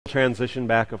transition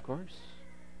back, of course.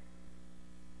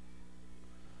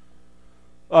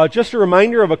 Just a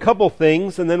reminder of a couple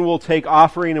things, and then we'll take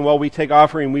offering. And while we take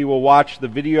offering, we will watch the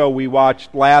video we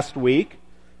watched last week,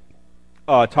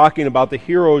 talking about the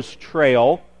hero's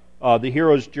trail, the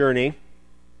hero's journey,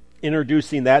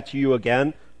 introducing that to you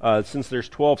again. Since there's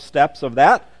 12 steps of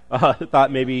that, I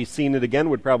thought maybe seeing it again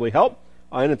would probably help,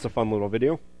 and it's a fun little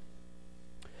video.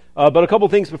 But a couple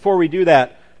things before we do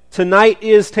that. Tonight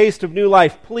is Taste of New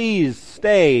Life. Please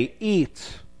stay,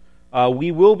 eat.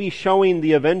 We will be showing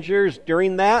The Avengers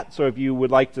during that, so if you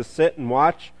would like to sit and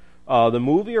watch the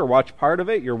movie or watch part of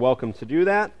it, you're welcome to do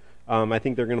that. I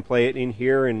think they're going to play it in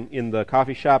here and in the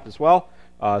coffee shop as well,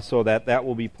 so that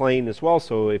will be playing as well.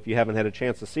 So if you haven't had a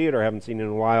chance to see it or haven't seen it in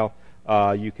a while,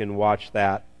 you can watch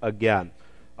that again.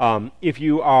 If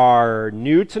you are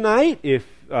new tonight, if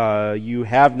you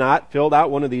have not filled out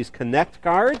one of these Connect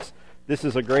cards, this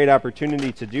is a great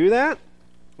opportunity to do that.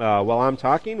 While I'm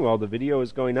talking, while the video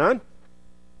is going on.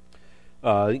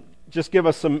 Just give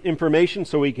us some information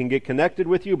so we can get connected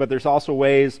with you, but there's also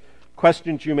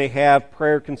questions you may have,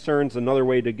 prayer concerns, another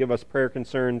way to give us prayer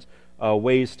concerns,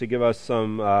 ways to give us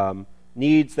some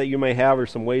needs that you may have or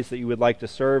some ways that you would like to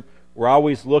serve. We're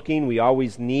always looking. We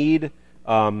always need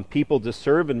people to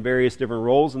serve in various different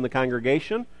roles in the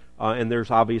congregation, and there's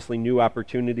obviously new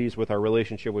opportunities with our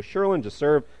relationship with Sherlin to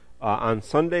serve on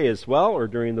Sunday as well or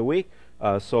during the week.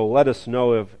 So let us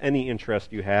know of any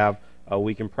interest you have.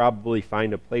 We can probably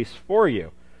find a place for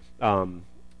you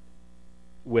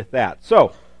with that.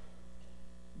 So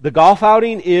the golf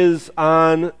outing is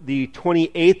on the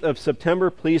 28th of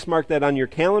September. Please mark that on your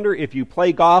calendar. If you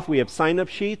play golf, we have sign-up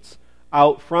sheets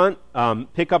out front.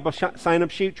 Pick up a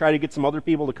sign-up sheet. Try to get some other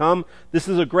people to come. This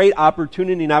is a great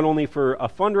opportunity not only for a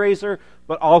fundraiser,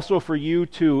 but also for you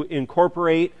to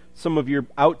incorporate some of your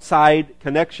outside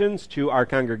connections to our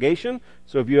congregation.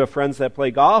 So if you have friends that play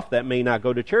golf that may not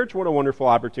go to church, what a wonderful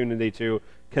opportunity to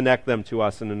connect them to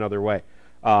us in another way.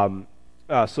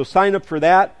 So sign up for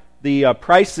that. The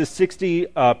price is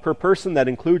 $60 per person. That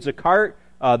includes a cart.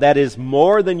 That is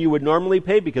more than you would normally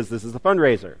pay because this is a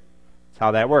fundraiser. That's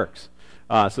how that works.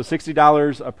 So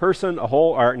 $60 a person,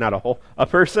 a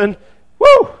person.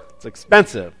 Woo! It's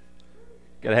expensive.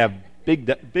 Got to have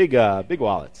big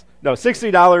wallets. No,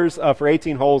 $60 for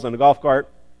 18 holes on a golf cart.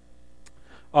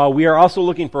 We are also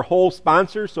looking for hole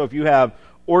sponsors, so if you have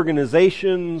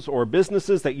organizations or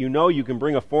businesses that you know, you can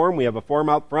bring a form. We have a form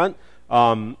out front.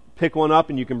 Pick one up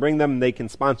and you can bring them, and they can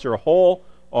sponsor a hole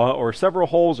or several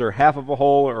holes or half of a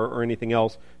hole or anything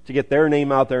else to get their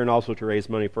name out there and also to raise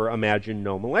money for Imagine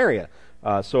No Malaria.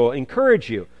 So encourage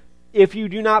you. If you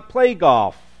do not play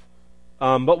golf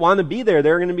but want to be there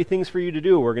are going to be things for you to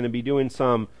do. We're going to be doing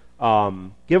some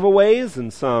giveaways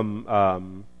and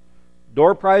some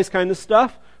door prize kind of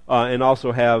stuff, and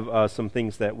also have some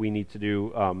things that we need to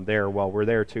do there while we're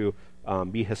there to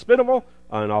be hospitable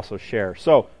and also share.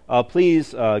 So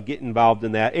please get involved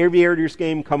in that. Aviators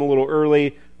game, come a little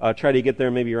early. Try to get there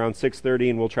maybe around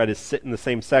 6:30, and we'll try to sit in the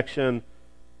same section.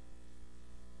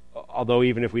 Although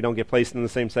even if we don't get placed in the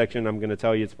same section, I'm going to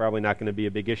tell you it's probably not going to be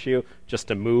a big issue just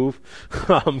to move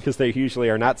because they usually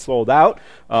are not sold out,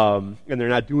 and they're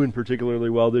not doing particularly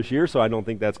well this year, so I don't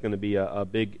think that's going to be a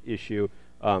big issue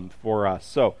for us.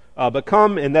 So, but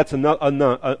come, and that's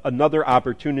another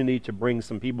opportunity to bring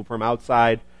some people from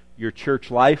outside your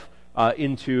church life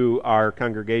into our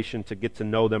congregation to get to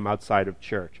know them outside of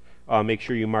church. Make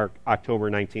sure you mark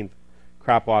October 19th,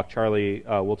 Crop Walk. Charlie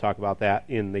will talk about that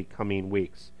in the coming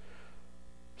weeks.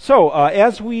 So,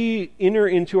 as we enter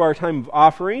into our time of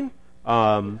offering,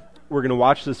 we're going to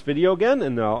watch this video again,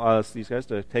 and I'll ask these guys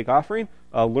to take offering,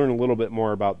 learn a little bit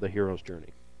more about the hero's journey.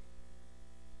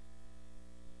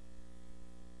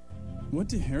 What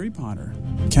do Harry Potter,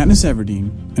 Katniss Everdeen,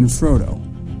 and Frodo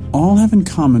all have in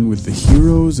common with the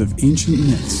heroes of ancient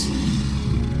myths?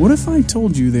 What if I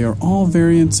told you they are all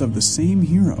variants of the same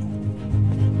hero?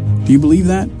 Do you believe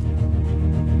that?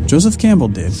 Joseph Campbell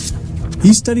did.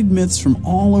 He studied myths from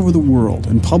all over the world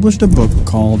and published a book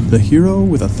called The Hero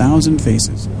with a Thousand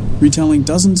Faces, retelling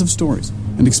dozens of stories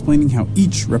and explaining how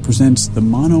each represents the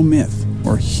monomyth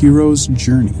or hero's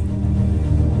journey.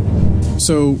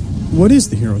 So, what is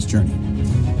the hero's journey?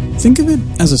 Think of it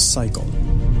as a cycle.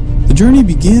 The journey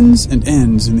begins and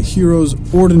ends in the hero's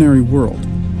ordinary world,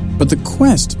 but the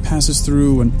quest passes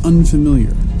through an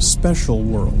unfamiliar, special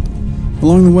world.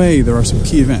 Along the way, there are some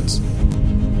key events.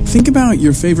 Think about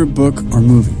your favorite book or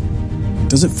movie.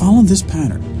 Does it follow this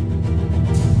pattern?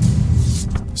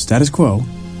 Status quo,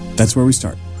 that's where we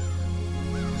start.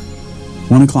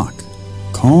 1 o'clock.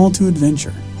 Call to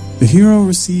adventure. The hero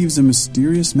receives a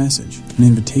mysterious message, an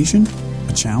invitation,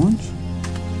 a challenge.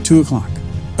 2 o'clock.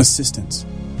 Assistance.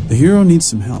 The hero needs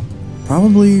some help,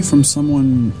 probably from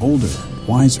someone older,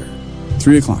 wiser.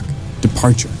 3 o'clock.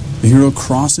 Departure. The hero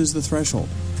crosses the threshold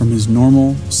from his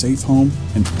normal, safe home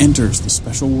and enters the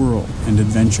special world and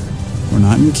adventure. We're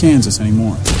not in Kansas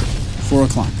anymore. 4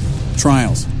 o'clock.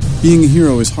 Trials. Being a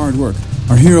hero is hard work.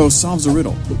 Our hero solves a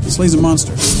riddle, slays a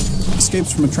monster,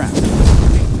 escapes from a trap.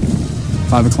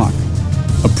 5 o'clock.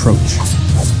 Approach.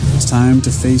 It's time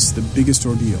to face the biggest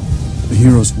ordeal, the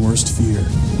hero's worst fear.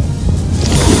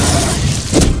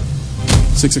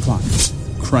 6 o'clock.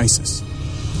 Crisis.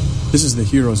 This is the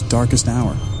hero's darkest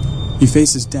hour. He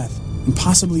faces death and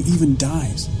possibly even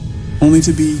dies, only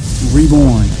to be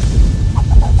reborn.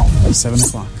 7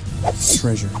 o'clock.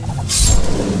 Treasure.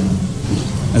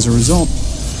 As a result,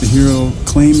 the hero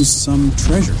claims some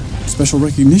treasure, special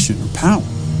recognition, or power.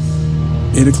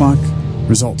 8 o'clock.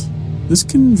 Result. This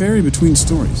can vary between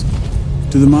stories.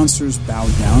 Do the monsters bow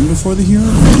down before the hero,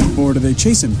 or do they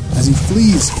chase him as he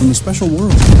flees from the special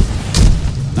world?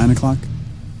 9 o'clock.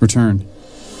 Return.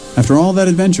 After all that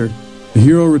adventure, the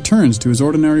hero returns to his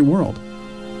ordinary world.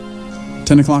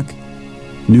 10 o'clock.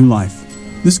 New life.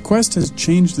 This quest has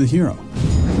changed the hero.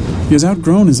 He has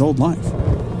outgrown his old life.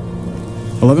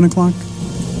 11 o'clock.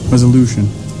 Resolution.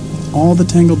 All the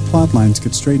tangled plot lines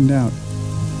get straightened out.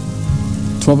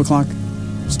 12 o'clock.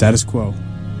 Status quo,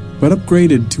 but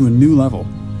upgraded to a new level.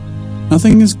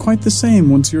 Nothing is quite the same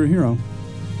once you're a hero.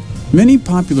 Many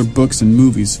popular books and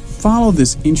movies follow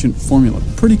this ancient formula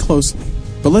pretty closely,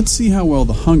 but let's see how well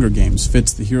The Hunger Games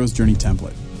fits the hero's journey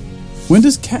template. When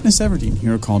does Katniss Everdeen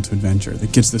hear a call to adventure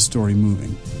that gets the story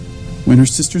moving? When her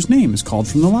sister's name is called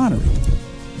from the lottery.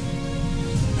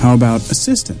 How about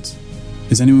assistance?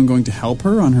 Is anyone going to help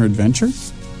her on her adventure?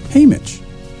 Haymitch.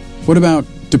 What about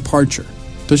departure?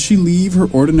 Does she leave her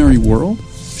ordinary world?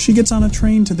 She gets on a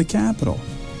train to the capital.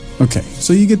 Okay,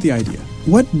 so you get the idea.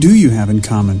 What do you have in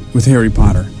common with Harry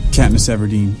Potter, Katniss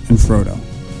Everdeen, and Frodo?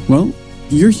 Well,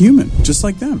 you're human, just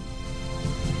like them.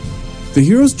 The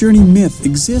hero's journey myth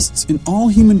exists in all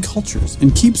human cultures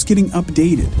and keeps getting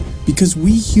updated because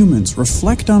we humans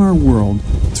reflect on our world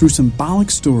through symbolic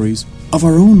stories of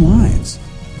our own lives.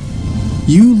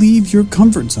 You leave your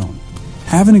comfort zone,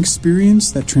 have an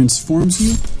experience that transforms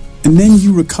you, and then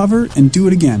you recover and do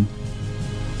it again.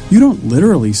 You don't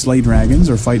literally slay dragons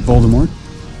or fight Voldemort,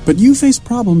 but you face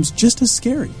problems just as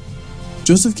scary.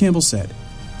 Joseph Campbell said,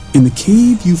 "In the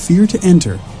cave you fear to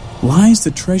enter lies the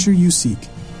treasure you seek."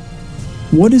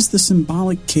 What is the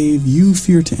symbolic cave you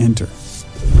fear to enter?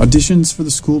 Auditions for the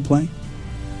school play?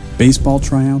 Baseball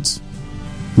tryouts?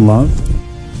 Love?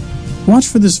 Watch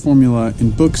for this formula in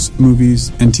books,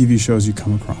 movies, and TV shows you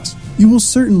come across. You will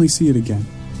certainly see it again.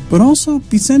 But also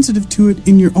be sensitive to it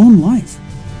in your own life.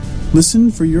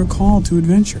 Listen for your call to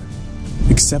adventure.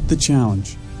 Accept the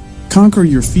challenge. Conquer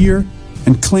your fear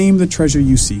and claim the treasure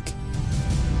you seek.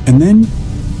 And then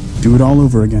do it all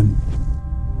over again.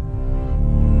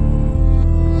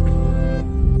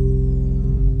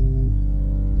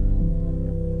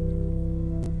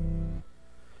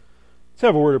 Let's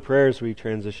have a word of prayer as we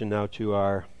transition now to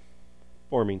our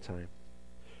forming time.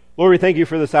 Lord, we thank you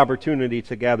for this opportunity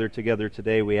to gather together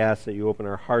today. We ask that you open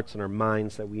our hearts and our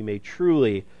minds, that we may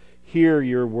truly hear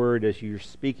your word as you're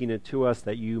speaking it to us,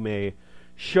 that you may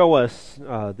show us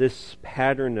this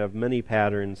pattern of many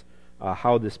patterns,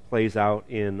 how this plays out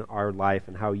in our life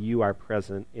and how you are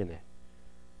present in it.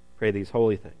 Pray these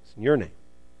holy things in your name.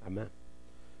 Amen.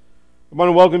 I want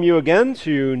to welcome you again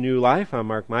to New Life. I'm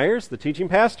Mark Myers, the teaching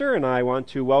pastor, and I want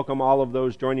to welcome all of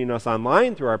those joining us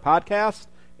online through our podcast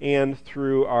and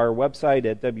through our website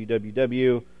at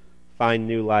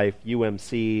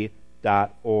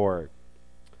www.findnewlifeumc.org.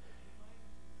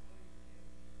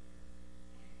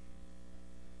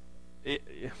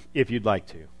 If you'd like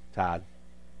to, Todd.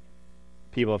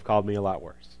 People have called me a lot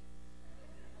worse.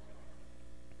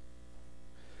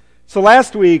 So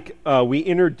last week, we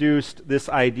introduced this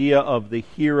idea of the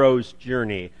hero's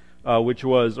journey, which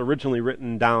was originally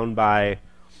written down by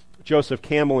Joseph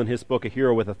Campbell in his book, A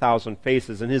Hero with a Thousand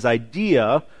Faces. And his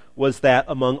idea was that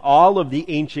among all of the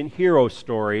ancient hero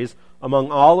stories,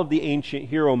 among all of the ancient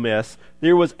hero myths,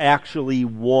 there was actually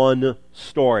one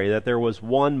story, that there was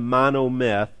one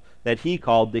monomyth that he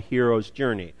called the hero's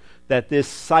journey. That this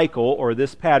cycle or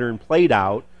this pattern played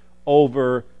out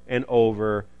over and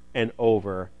over and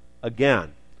over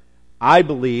again. I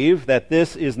believe that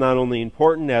this is not only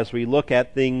important as we look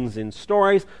at things in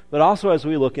stories, but also as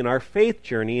we look in our faith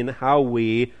journey and how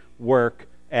we work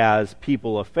as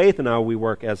people of faith and how we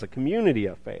work as a community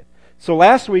of faith. So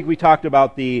last week we talked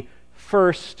about the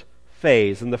first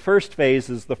phase, and the first phase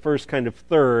is the first kind of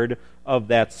third of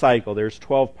that cycle. There's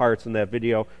 12 parts in that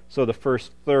video, so the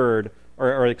first third,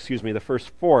 the first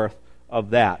fourth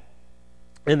of that.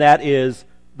 And that is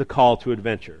the call to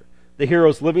adventure. The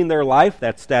heroes living their life,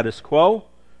 that's status quo.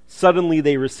 Suddenly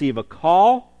they receive a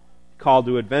call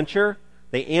to adventure.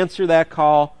 They answer that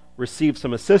call, receive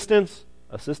some assistance,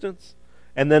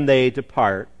 and then they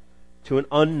depart to an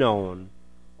unknown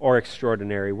or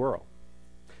extraordinary world.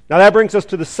 Now that brings us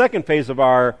to the second phase of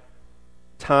our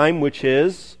time, which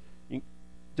is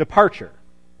departure.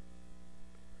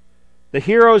 The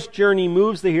hero's journey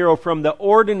moves the hero from the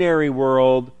ordinary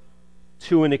world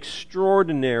to an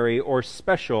extraordinary or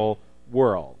special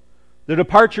world. The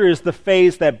departure is the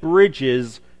phase that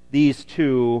bridges these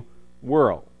two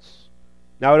worlds.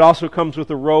 Now it also comes with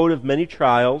a road of many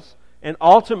trials and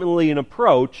ultimately an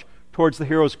approach towards the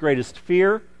hero's greatest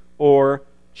fear or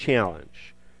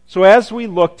challenge. So as we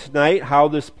look tonight how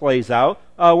this plays out,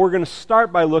 we're going to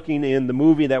start by looking in the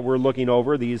movie that we're looking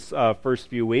over these first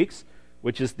few weeks,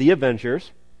 which is The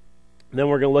Avengers. And then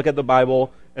we're going to look at the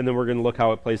Bible, and then we're going to look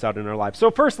how it plays out in our lives.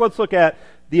 So first, let's look at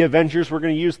The Avengers. We're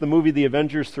going to use the movie The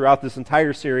Avengers throughout this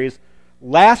entire series.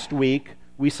 Last week,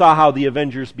 we saw how the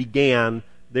Avengers began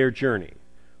their journey.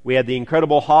 We had the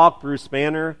Incredible Hulk, Bruce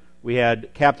Banner. We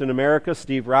had Captain America,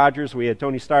 Steve Rogers. We had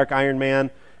Tony Stark, Iron Man.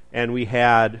 And we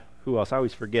had, who else? I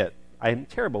always forget. I'm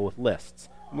terrible with lists.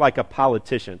 I'm like a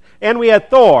politician. And we had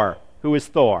Thor, who is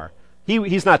Thor.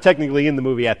 He's not technically in the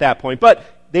movie at that point, but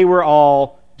they were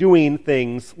all doing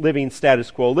things, living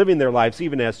status quo, living their lives,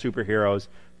 even as superheroes.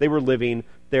 They were living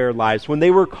their lives. When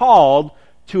they were called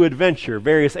to adventure,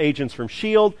 various agents from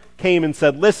S.H.I.E.L.D. came and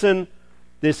said, listen,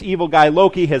 this evil guy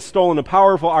Loki has stolen a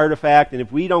powerful artifact, and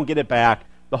if we don't get it back,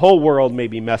 the whole world may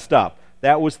be messed up.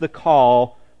 That was the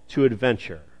call to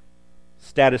adventure.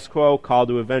 Status quo, call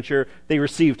to adventure. They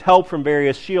received help from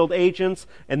various S.H.I.E.L.D. agents,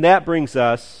 and that brings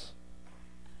us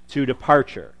to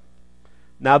departure.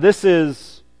 Now, this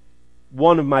is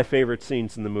one of my favorite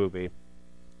scenes in the movie,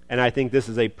 and I think this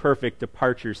is a perfect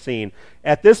departure scene.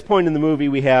 At this point in the movie,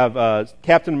 we have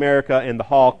Captain America and the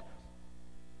Hulk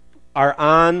are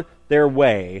on their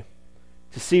way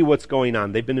to see what's going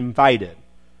on. They've been invited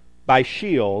by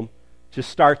S.H.I.E.L.D. to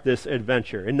start this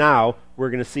adventure, and now we're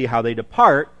going to see how they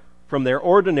depart from their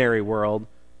ordinary world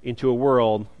into a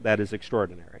world that is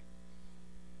extraordinary.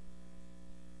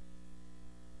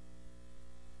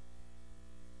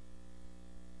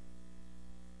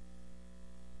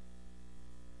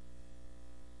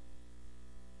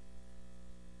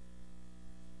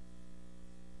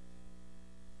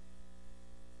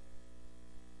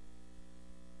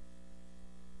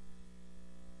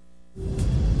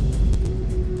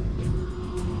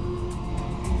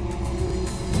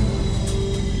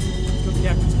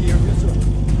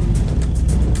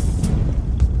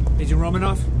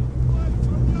 Romanoff?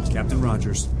 Captain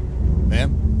Rogers.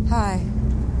 Ma'am? Hi.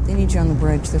 They need you on the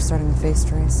bridge. They're starting a face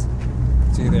trace.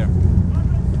 See you there.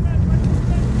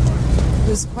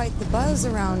 There's quite the buzz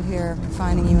around here,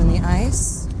 finding you in the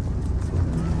ice.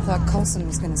 I thought Coulson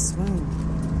was going to swoon.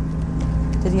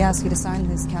 Did he ask you to sign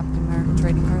his Captain America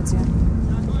trading cards yet?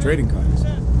 Trading cards?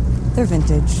 They're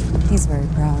vintage. He's very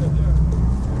proud.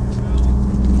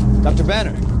 Dr.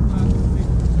 Banner.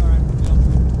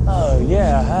 Oh,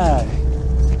 yeah, hi.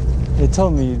 They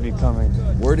told me you'd be coming.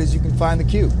 Word is you can find the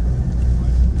cube.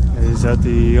 Is that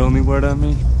the only word on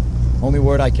me? Only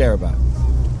word I care about.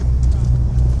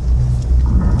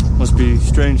 Must be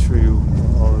strange for you,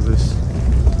 all of this.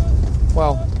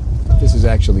 Well, this is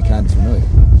actually kind of familiar.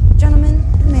 Gentlemen,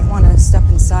 you may want to step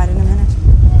inside in a minute.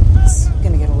 It's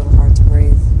going to get a little hard to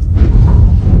breathe.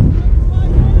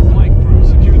 Mike,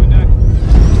 secure the deck.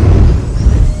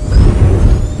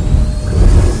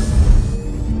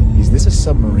 Is this a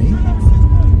submarine?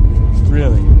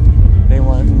 Really? They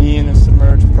want me in a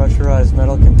submerged, pressurized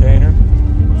metal container?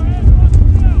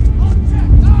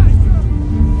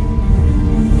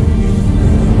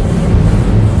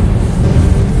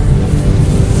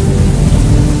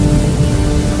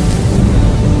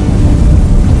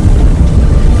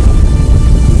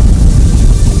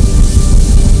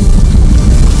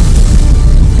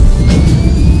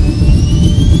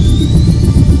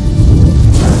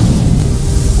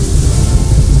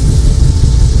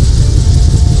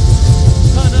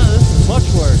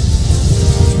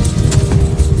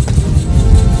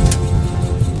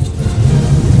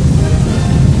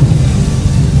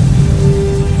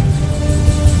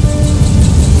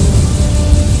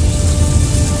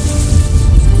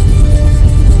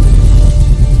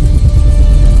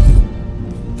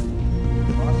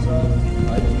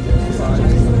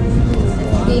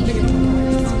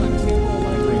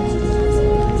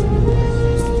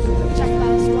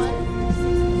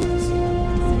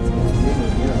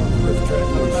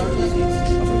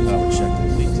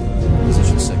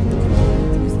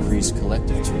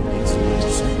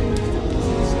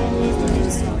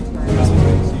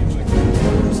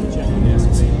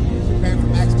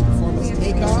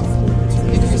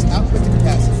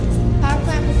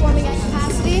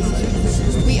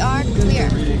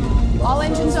 All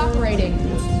engines operating.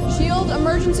 Shield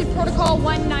Emergency Protocol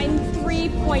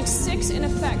 193.6 in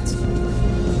effect.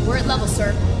 We're at level,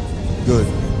 sir. Good.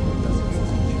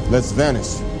 Let's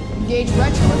vanish. Engage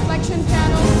retroreflection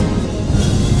panels.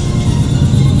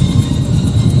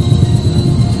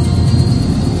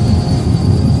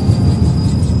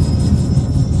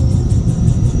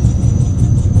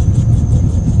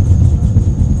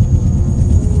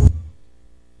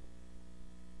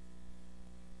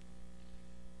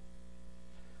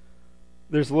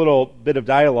 There's a little bit of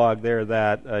dialogue there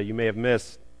that you may have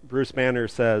missed. Bruce Banner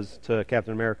says to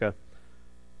Captain America,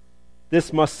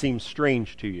 "This must seem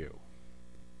strange to you."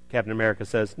 Captain America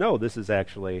says, "No, this is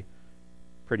actually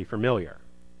pretty familiar."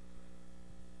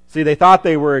 See, they thought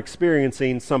they were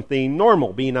experiencing something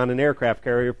normal. Being on an aircraft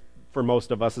carrier for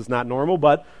most of us is not normal,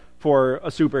 but for a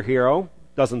superhero,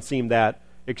 doesn't seem that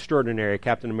extraordinary.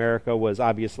 Captain America was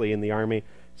obviously in the Army,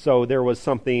 so there was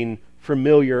something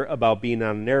familiar about being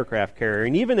on an aircraft carrier.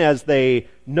 And even as they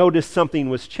noticed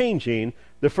something was changing,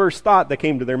 the first thought that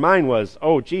came to their mind was,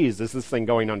 oh, geez, is this thing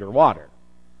going underwater?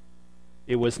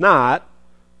 It was not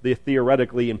the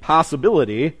theoretically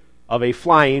impossibility of a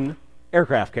flying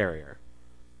aircraft carrier.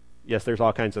 Yes, there's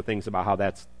all kinds of things about how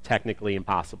that's technically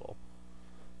impossible.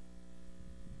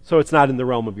 So it's not in the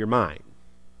realm of your mind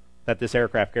that this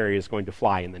aircraft carrier is going to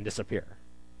fly and then disappear.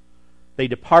 They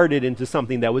departed into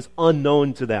something that was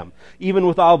unknown to them. Even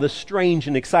with all the strange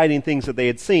and exciting things that they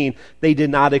had seen, they did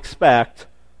not expect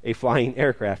a flying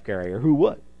aircraft carrier. Who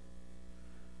would?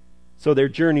 So their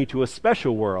journey to a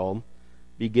special world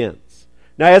begins.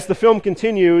 Now, as the film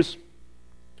continues,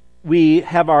 we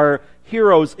have our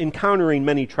heroes encountering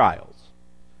many trials.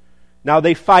 Now,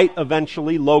 they fight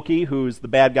eventually Loki, who's the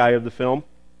bad guy of the film,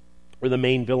 or the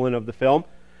main villain of the film,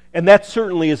 and that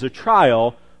certainly is a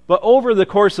trial. But over the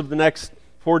course of the next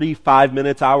 45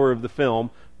 minutes, hour of the film,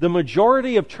 the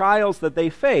majority of trials that they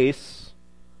face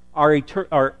are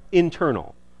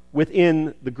internal,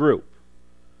 within the group.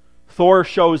 Thor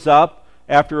shows up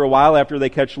after a while, after they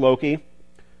catch Loki.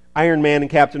 Iron Man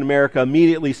and Captain America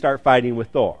immediately start fighting with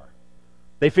Thor.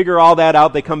 They figure all that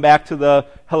out. They come back to the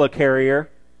helicarrier,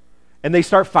 and they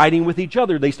start fighting with each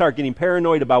other. They start getting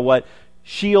paranoid about what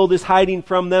S.H.I.E.L.D. is hiding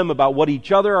from them, about what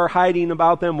each other are hiding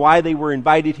about them, why they were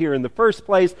invited here in the first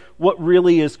place, what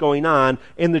really is going on.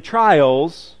 And the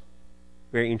trials,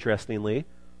 very interestingly,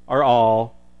 are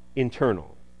all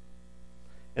internal.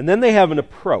 And then they have an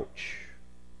approach,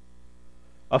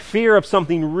 a fear of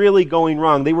something really going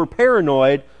wrong. They were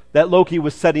paranoid that Loki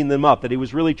was setting them up, that he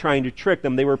was really trying to trick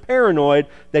them. They were paranoid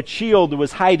that S.H.I.E.L.D.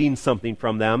 was hiding something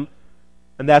from them,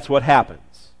 and that's what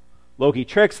happens. Loki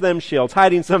tricks them, S.H.I.E.L.D.'s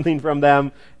hiding something from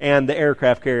them, and the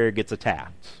aircraft carrier gets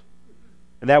attacked.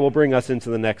 And that will bring us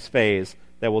into the next phase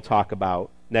that we'll talk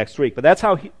about next week. But that's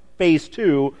how phase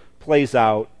 2 plays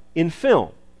out in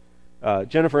film.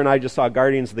 Jennifer and I just saw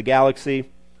Guardians of the Galaxy.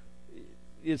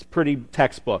 It's pretty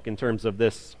textbook in terms of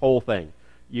this whole thing.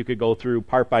 You could go through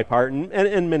part by part,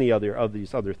 and many other of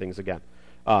these other things again.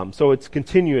 So it's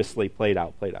continuously played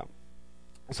out.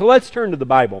 So let's turn to the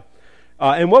Bible.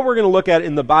 And what we're going to look at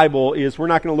in the Bible is we're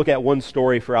not going to look at one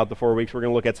story throughout the 4 weeks. We're going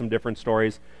to look at some different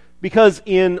stories. Because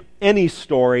in any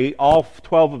story, all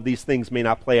 12 of these things may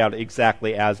not play out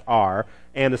exactly as are.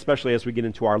 And especially as we get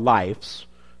into our lives,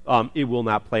 it will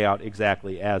not play out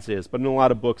exactly as is. But in a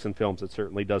lot of books and films, it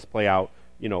certainly does play out,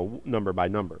 number by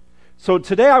number. So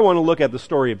today I want to look at the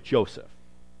story of Joseph.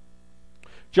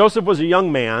 Joseph was a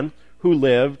young man who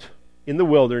lived in the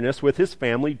wilderness with his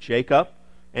family, Jacob,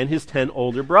 and his 10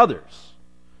 older brothers.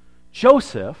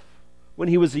 Joseph, when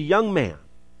he was a young man,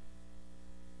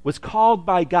 was called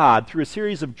by God through a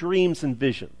series of dreams and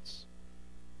visions.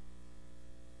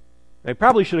 He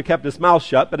probably should have kept his mouth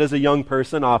shut, but as a young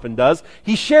person often does,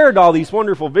 he shared all these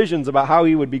wonderful visions about how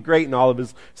he would be great and all of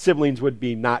his siblings would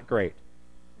be not great.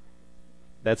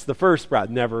 That's the first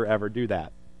problem. Never, ever do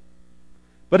that.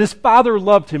 But his father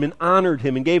loved him and honored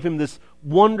him and gave him this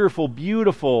wonderful,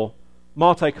 beautiful,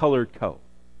 multicolored coat.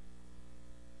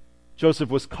 Joseph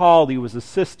was called, he was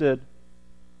assisted,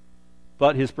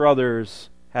 but his brothers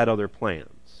had other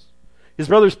plans. His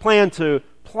brothers planned to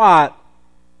plot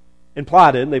and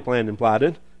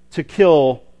plotted, to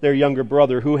kill their younger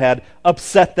brother who had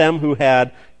upset them, who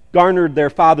had garnered their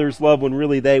father's love when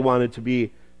really they wanted to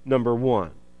be number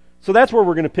one. So that's where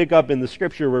we're going to pick up in the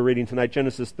scripture we're reading tonight,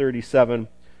 Genesis 37,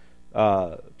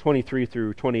 23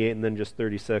 through 28, and then just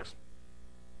 36.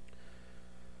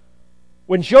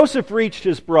 When Joseph reached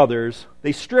his brothers,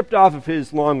 they stripped off of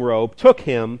his long robe, took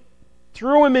him,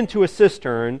 threw him into a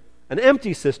cistern, an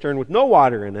empty cistern with no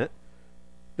water in it.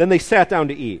 Then they sat down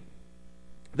to eat.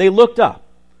 They looked up.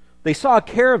 They saw a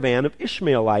caravan of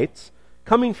Ishmaelites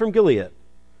coming from Gilead.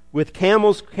 with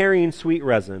camels carrying sweet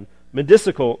resin,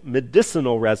 medicinal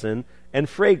resin, and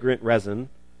fragrant resin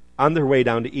on their way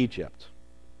down to Egypt.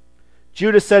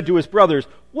 Judah said to his brothers,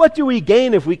 "What do we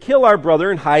gain if we kill our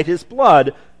brother and hide his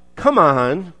blood? Come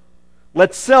on,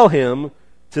 let's sell him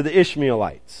to the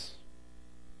Ishmaelites.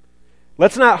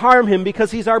 Let's not harm him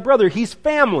because he's our brother. He's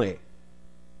family."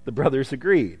 The brothers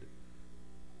agreed.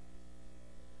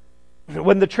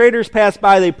 When the traders passed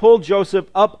by, they pulled Joseph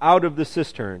up out of the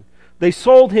cistern. They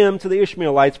sold him to the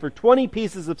Ishmaelites for 20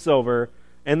 pieces of silver,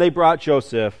 and they brought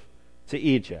Joseph to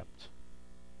Egypt.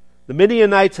 The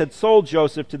Midianites had sold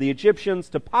Joseph to the Egyptians,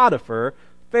 to Potiphar,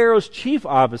 Pharaoh's chief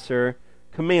officer,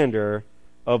 commander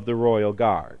of the royal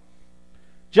guard.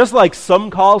 Just like some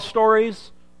call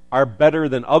stories are better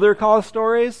than other call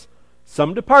stories,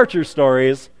 some departure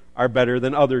stories are better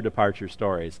than other departure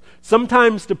stories.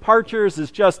 Sometimes departures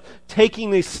is just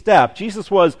taking a step.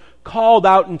 Jesus was called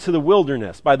out into the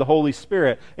wilderness by the Holy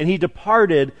Spirit, and he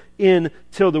departed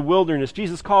into the wilderness.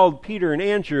 Jesus called Peter and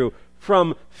Andrew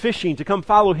from fishing to come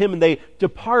follow him, and they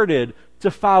departed to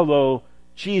follow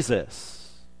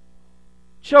Jesus.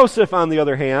 Joseph, on the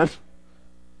other hand,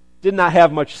 did not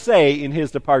have much say in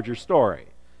his departure story.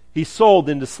 He's sold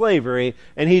into slavery,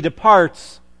 and he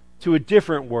departs to a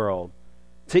different world,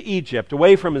 to Egypt,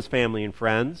 away from his family and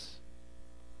friends,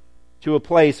 to a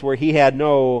place where he had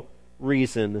no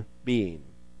reason being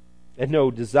and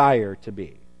no desire to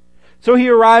be. So he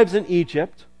arrives in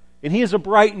Egypt, and he is a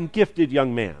bright and gifted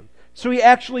young man. So he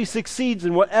actually succeeds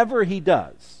in whatever he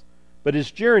does, but his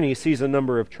journey sees a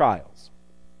number of trials.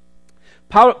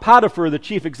 Potiphar, the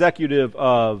chief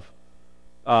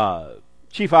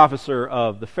officer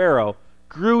of the Pharaoh,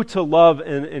 grew to love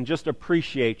and just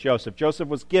appreciate Joseph. Joseph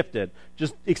was gifted,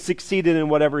 just succeeded in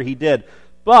whatever he did.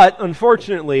 But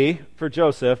unfortunately for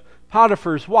Joseph,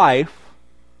 Potiphar's wife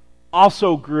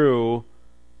also grew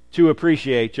to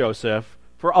appreciate Joseph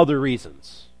for other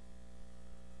reasons.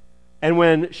 And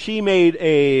when she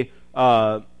made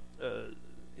some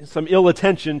ill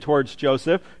attention towards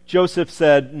Joseph, Joseph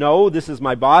said, "No, this is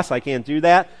my boss, I can't do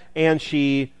that." And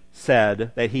she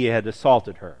said that he had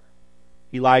assaulted her.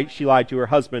 She lied to her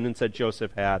husband and said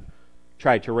Joseph had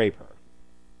tried to rape her.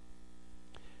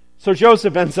 So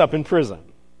Joseph ends up in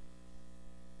prison.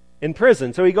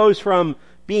 So he goes from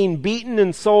being beaten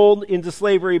and sold into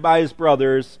slavery by his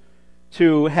brothers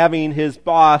to having his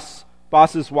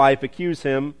boss's wife accuse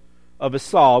him of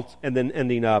assault and then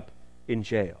ending up in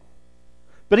jail.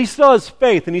 But he still has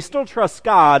faith and he still trusts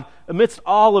God amidst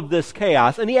all of this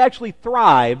chaos, and he actually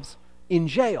thrives in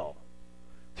jail.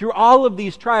 Through all of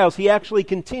these trials, he actually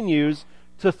continues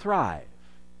to thrive.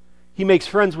 He makes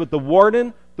friends with the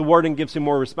warden. The warden gives him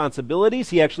more responsibilities.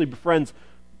 He actually befriends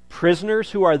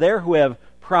prisoners who are there who have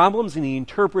problems, and he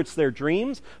interprets their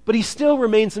dreams. But he still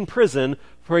remains in prison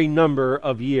for a number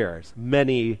of years,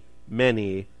 many,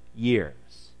 many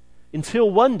years. Until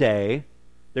one day,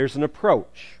 there's an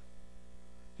approach.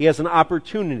 He has an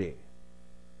opportunity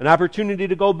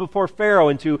to go before Pharaoh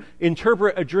and to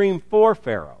interpret a dream for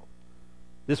Pharaoh.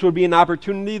 This would be an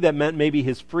opportunity that meant maybe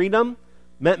his freedom,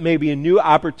 meant maybe a new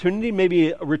opportunity,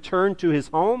 maybe a return to his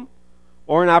home,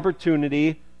 or an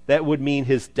opportunity that would mean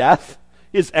his death,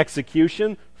 his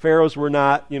execution. Pharaohs were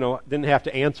not, didn't have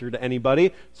to answer to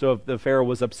anybody, so if the Pharaoh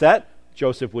was upset,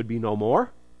 Joseph would be no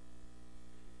more.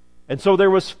 And so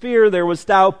there was fear, there was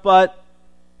doubt, but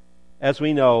as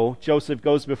we know, Joseph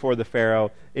goes before the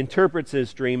Pharaoh, interprets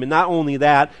his dream, and not only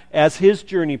that, as his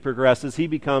journey progresses, he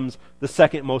becomes the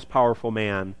second most powerful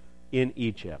man in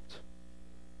Egypt.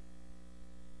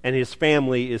 And his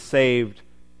family is saved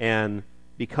and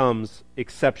becomes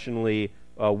exceptionally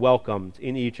welcomed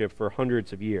in Egypt for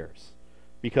hundreds of years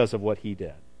because of what he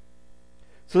did.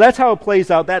 So that's how it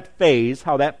plays out,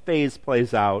 how that phase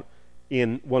plays out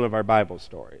in one of our Bible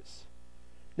stories.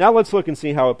 Now let's look and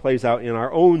see how it plays out in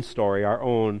our own story, our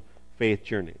own faith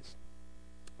journeys.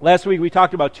 Last week we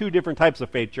talked about two different types of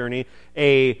faith journey,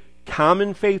 a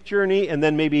common faith journey and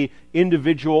then maybe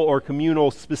individual or communal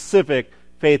specific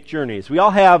faith journeys. We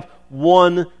all have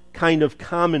one kind of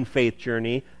common faith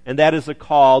journey, and that is a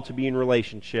call to be in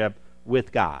relationship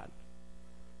with God.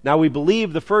 Now we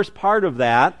believe the first part of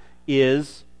that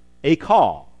is a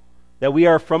call, that we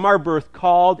are from our birth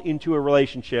called into a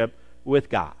relationship with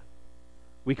God.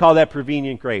 We call that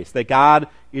prevenient grace, that God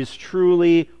is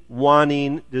truly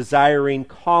wanting, desiring,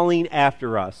 calling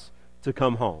after us to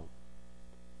come home.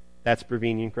 That's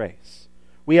prevenient grace.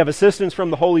 We have assistance from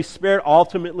the Holy Spirit.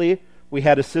 Ultimately, we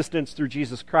had assistance through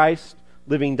Jesus Christ,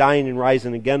 living, dying, and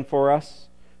rising again for us,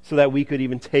 so that we could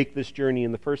even take this journey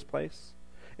in the first place.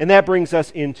 And that brings us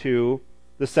into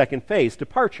the second phase,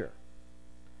 departure.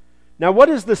 Now, what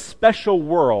is the special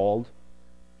world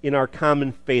in our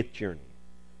common faith journey.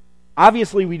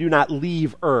 Obviously, we do not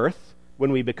leave earth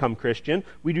when we become Christian.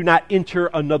 We do not enter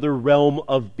another realm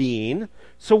of being.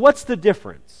 So what's the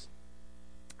difference?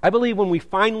 I believe when we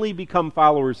finally become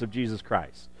followers of Jesus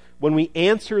Christ, when we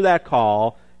answer that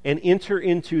call and enter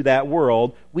into that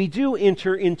world, we do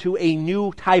enter into a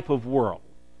new type of world,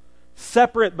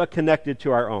 separate but connected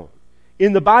to our own.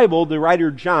 In the Bible, the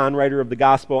writer John, writer of the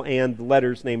Gospel and the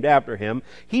letters named after him,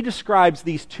 he describes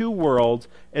these two worlds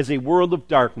as a world of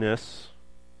darkness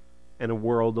and a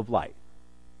world of light.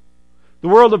 The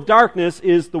world of darkness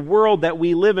is the world that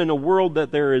we live in, a world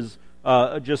that there is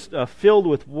just filled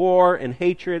with war and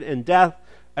hatred and death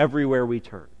everywhere we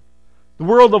turn. The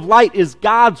world of light is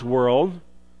God's world,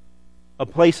 a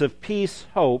place of peace,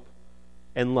 hope,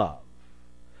 and love.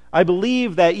 I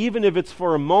believe that even if it's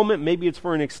for a moment, maybe it's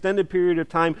for an extended period of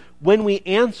time, when we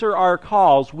answer our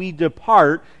calls, we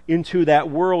depart into that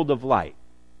world of light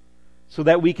so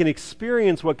that we can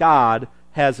experience what God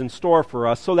has in store for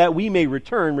us, so that we may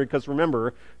return, because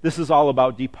remember, this is all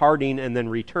about departing and then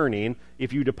returning.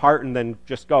 If you depart and then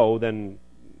just go, then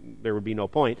there would be no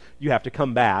point. You have to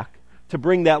come back to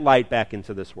bring that light back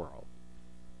into this world.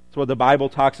 That's what the Bible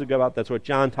talks about. That's what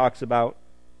John talks about.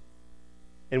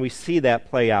 And we see that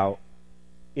play out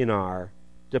in our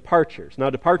departures. Now,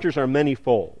 departures are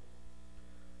manyfold.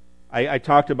 I've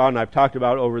talked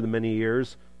about over the many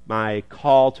years, my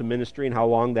call to ministry and how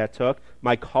long that took,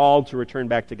 my call to return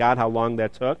back to God, how long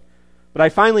that took. But I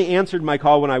finally answered my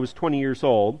call when I was 20 years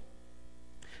old,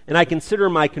 and I consider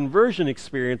my conversion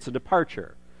experience a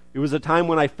departure. It was a time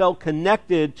when I felt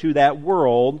connected to that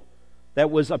world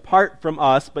that was apart from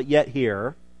us, but yet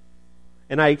here.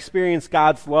 And I experienced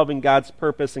God's love and God's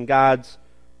purpose and God's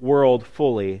world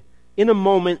fully in a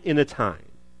moment, in a time.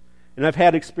 And I've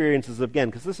had experiences again,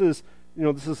 because this is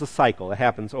a cycle that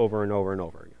happens over and over and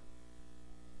over again.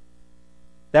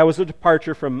 That was a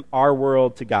departure from our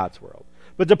world to God's world.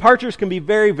 But departures can be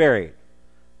very varied.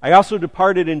 I also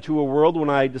departed into a world when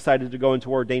I decided to go into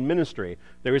ordained ministry.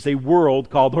 There is a world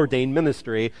called ordained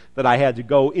ministry that I had to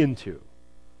go into.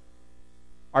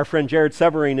 Our friend Jared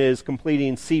Severing is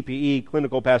completing CPE,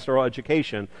 Clinical Pastoral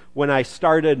Education. When I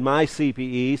started my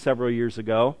CPE several years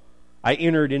ago, I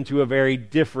entered into a very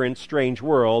different, strange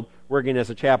world, working as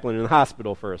a chaplain in a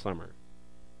hospital for a summer.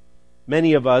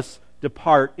 Many of us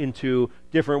depart into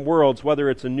different worlds, whether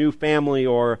it's a new family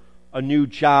or a new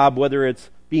job, whether it's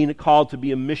being called to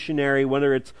be a missionary,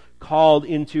 whether it's called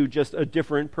into just a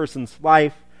different person's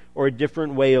life or a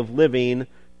different way of living.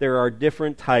 There are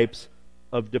different types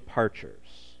of departures.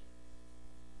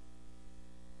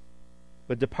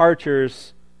 But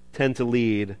departures tend to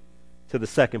lead to the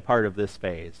second part of this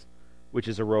phase, which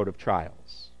is a road of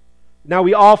trials. Now,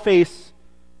 we all face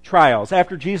trials.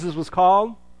 After Jesus was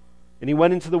called and he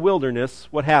went into the wilderness,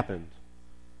 what happened?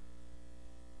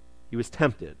 He was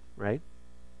tempted, right?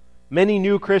 Many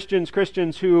new Christians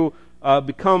who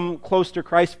become close to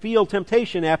Christ, feel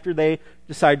temptation after they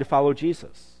decide to follow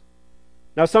Jesus.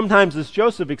 Now, sometimes, as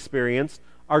Joseph experienced,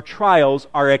 our trials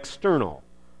are external.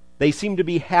 They seem to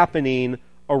be happening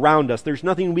around us. There's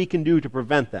nothing we can do to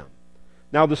prevent them.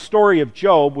 Now, the story of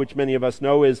Job, which many of us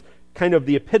know, is kind of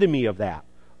the epitome of that.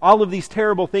 All of these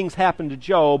terrible things happen to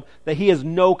Job that he has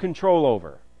no control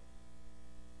over.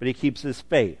 But he keeps his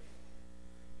faith.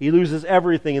 He loses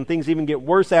everything, and things even get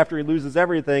worse after he loses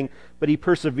everything, but he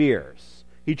perseveres.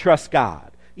 He trusts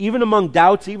God. Even among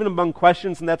doubts, even among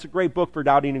questions, and that's a great book for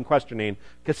doubting and questioning,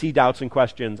 because he doubts and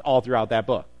questions all throughout that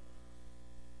book.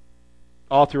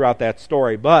 All throughout that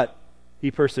story, but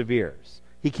he perseveres.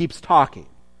 He keeps talking.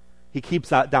 He keeps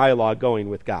that dialogue going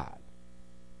with God.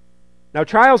 Now,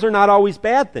 trials are not always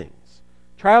bad things.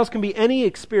 Trials can be any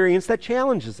experience that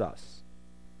challenges us.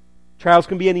 Trials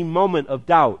can be any moment of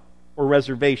doubt or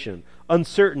reservation,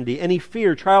 uncertainty, any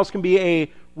fear. Trials can be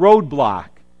a roadblock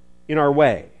in our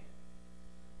way.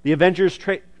 The Avengers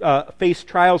faced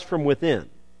trials from within.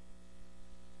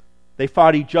 They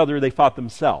fought each other, they fought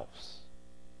themselves.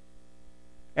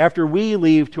 After we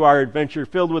leave to our adventure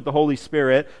filled with the Holy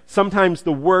Spirit, sometimes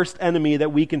the worst enemy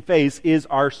that we can face is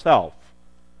ourself.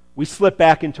 We slip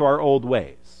back into our old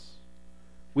ways.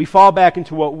 We fall back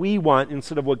into what we want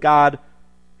instead of what God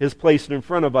has placed in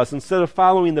front of us. Instead of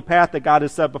following the path that God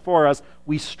has set before us,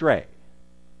 we stray.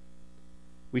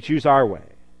 We choose our way.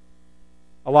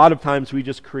 A lot of times we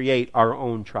just create our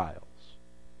own trials.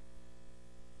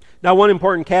 Now, one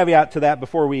important caveat to that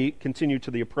before we continue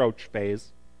to the approach phase.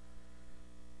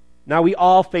 Now, we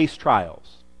all face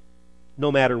trials,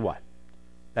 no matter what.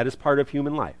 That is part of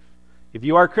human life. If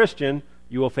you are Christian,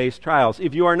 you will face trials.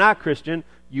 If you are not Christian,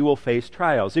 you will face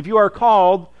trials. If you are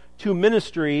called to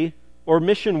ministry or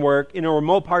mission work in a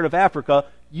remote part of Africa,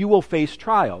 you will face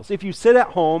trials. If you sit at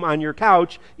home on your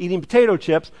couch eating potato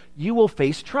chips, you will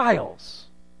face trials.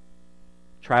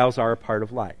 Trials are a part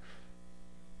of life.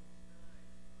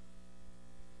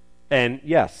 And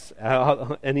yes,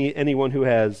 anyone who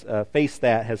has faced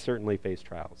that has certainly faced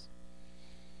trials.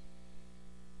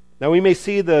 Now we may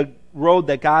see the road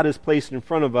that God has placed in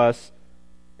front of us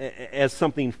as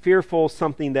something fearful,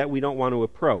 something that we don't want to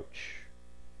approach.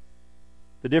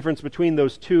 The difference between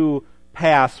those two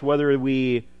paths, whether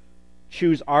we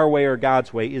choose our way or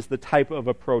God's way, is the type of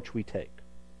approach we take.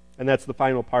 And that's the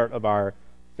final part of our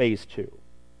phase 2.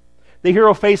 The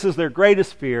hero faces their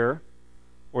greatest fear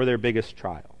or their biggest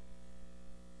trial.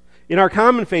 In our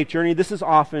common faith journey, this is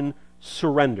often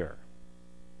surrender.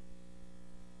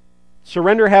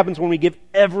 Surrender happens when we give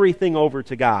everything over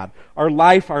to God. Our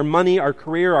life, our money, our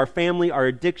career, our family, our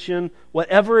addiction,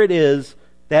 whatever it is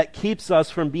that keeps us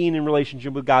from being in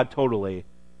relationship with God totally,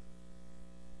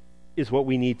 is what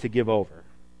we need to give over.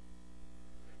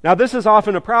 Now, this is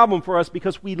often a problem for us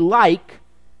because we like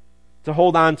to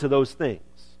hold on to those things.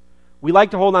 We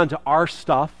like to hold on to our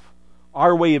stuff,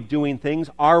 our way of doing things,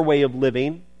 our way of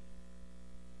living.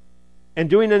 And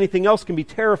doing anything else can be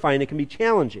terrifying. It can be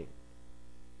challenging.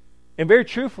 And very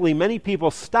truthfully, many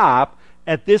people stop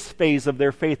at this phase of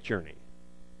their faith journey.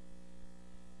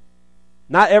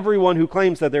 Not everyone who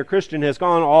claims that they're Christian has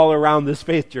gone all around this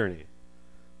faith journey.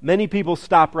 Many people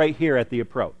stop right here at the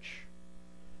approach.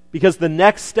 Because the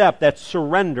next step, that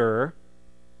surrender,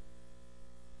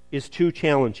 is too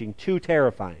challenging, too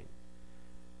terrifying.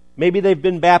 Maybe they've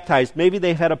been baptized. Maybe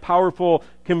they've had a powerful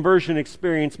conversion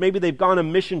experience. Maybe they've gone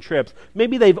on mission trips.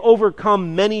 Maybe they've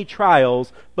overcome many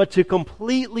trials. But to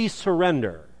completely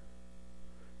surrender,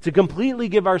 to completely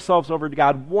give ourselves over to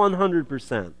God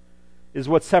 100%, is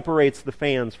what separates the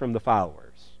fans from the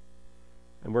followers.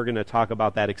 And we're going to talk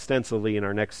about that extensively in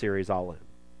our next series, All In.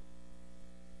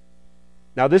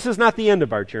 Now, this is not the end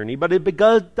of our journey, but it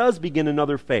does begin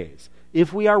another phase,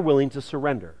 if we are willing to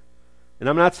surrender. And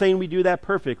I'm not saying we do that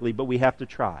perfectly, but we have to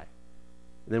try.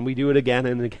 And then we do it again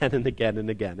and again and again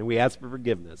and again. And we ask for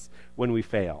forgiveness when we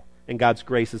fail. And God's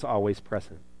grace is always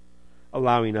present,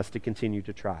 allowing us to continue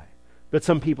to try. But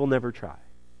some people never try.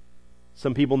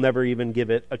 Some people never even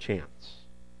give it a chance.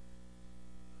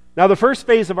 Now, the first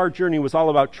phase of our journey was all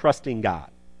about trusting God.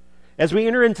 As we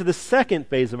enter into the second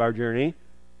phase of our journey,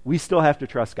 we still have to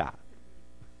trust God.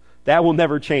 That will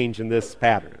never change in this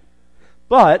pattern.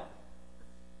 But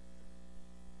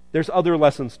there's other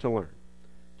lessons to learn.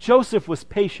 Joseph was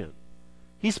patient.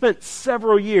 He spent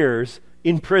several years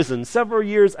in prison, several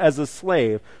years as a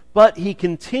slave, but he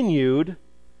continued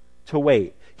to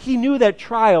wait. He knew that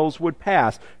trials would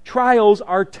pass. Trials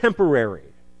are temporary.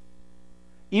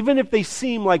 Even if they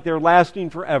seem like they're lasting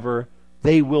forever,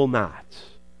 they will not.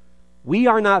 We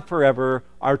are not forever.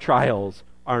 Our trials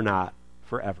are not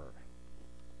forever.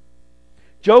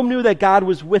 Job knew that God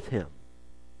was with him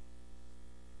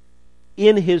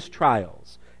in his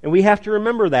trials. And we have to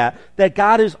remember that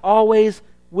God is always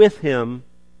with him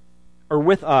or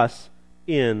with us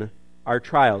in our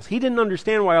trials. He didn't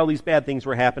understand why all these bad things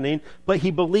were happening, but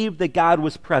he believed that God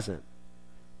was present.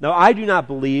 Now, I do not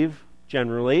believe,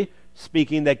 generally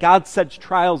speaking, that God sets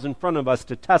trials in front of us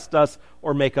to test us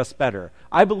or make us better.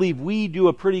 I believe we do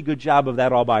a pretty good job of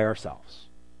that all by ourselves,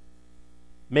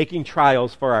 making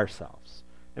trials for ourselves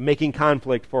and making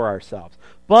conflict for ourselves.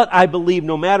 But I believe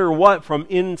no matter what, from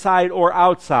inside or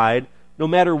outside, no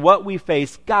matter what we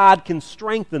face, God can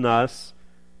strengthen us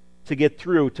to get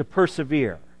through, to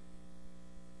persevere.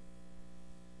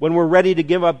 When we're ready to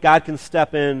give up, God can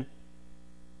step in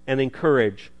and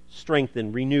encourage,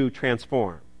 strengthen, renew,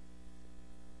 transform.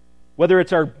 Whether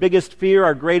it's our biggest fear,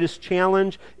 our greatest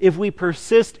challenge, if we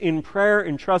persist in prayer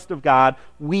and trust of God,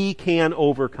 we can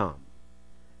overcome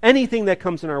anything that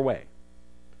comes in our way.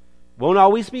 Won't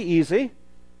always be easy.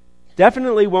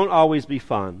 Definitely won't always be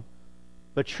fun.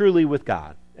 But truly with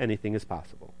God, anything is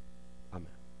possible. Amen.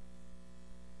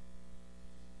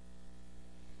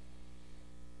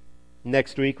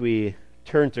 Next week we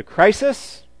turn to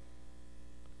crisis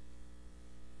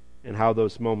and how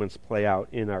those moments play out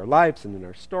in our lives and in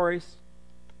our stories.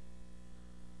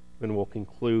 And we'll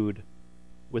conclude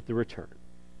with the return.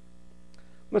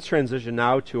 Let's transition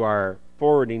now to our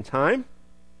forwarding time.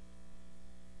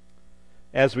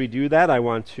 As we do that, I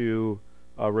want to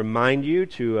remind you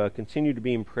to continue to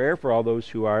be in prayer for all those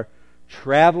who are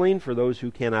traveling, for those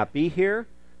who cannot be here.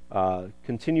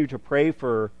 Continue to pray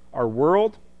for our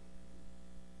world,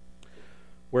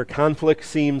 where conflict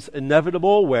seems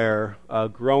inevitable, where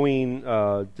growing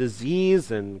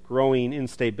disease and growing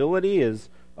instability is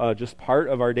just part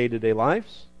of our day-to-day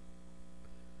lives.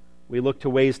 We look to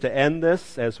ways to end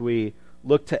this as we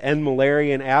looked to end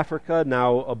malaria in Africa.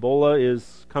 Now Ebola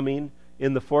is coming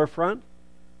in the forefront.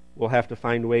 We'll have to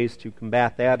find ways to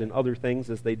combat that and other things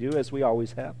as they do, as we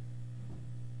always have.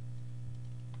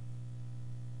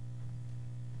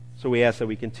 So we ask that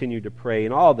we continue to pray.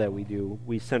 In all that we do,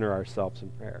 we center ourselves in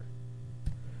prayer.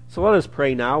 So let us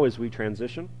pray now as we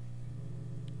transition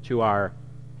to our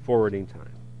forwarding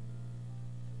time.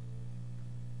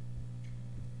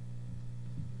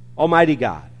 Almighty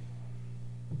God,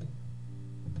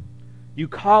 you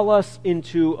call us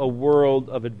into a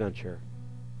world of adventure.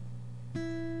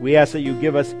 We ask that you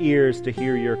give us ears to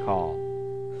hear your call.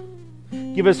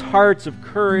 Give us hearts of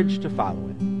courage to follow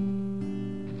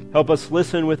it. Help us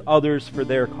listen with others for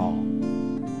their call.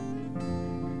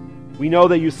 We know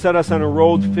that you set us on a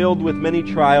road filled with many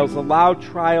trials. Allow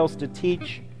trials to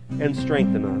teach and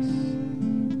strengthen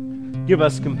us. Give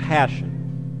us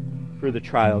compassion for the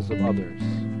trials of others.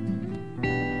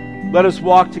 Let us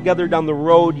walk together down the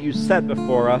road you set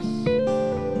before us.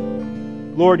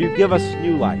 Lord, you give us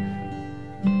new life.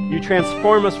 You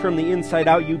transform us from the inside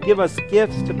out. You give us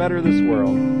gifts to better this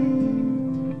world.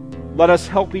 Let us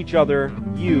help each other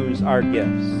use our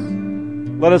gifts.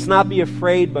 Let us not be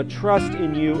afraid, but trust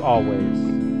in you always,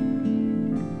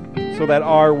 so that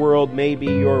our world may be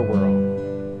your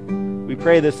world. We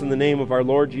pray this in the name of our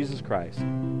Lord Jesus Christ,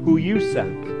 who you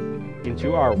sent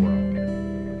into our world.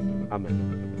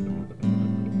 Amen.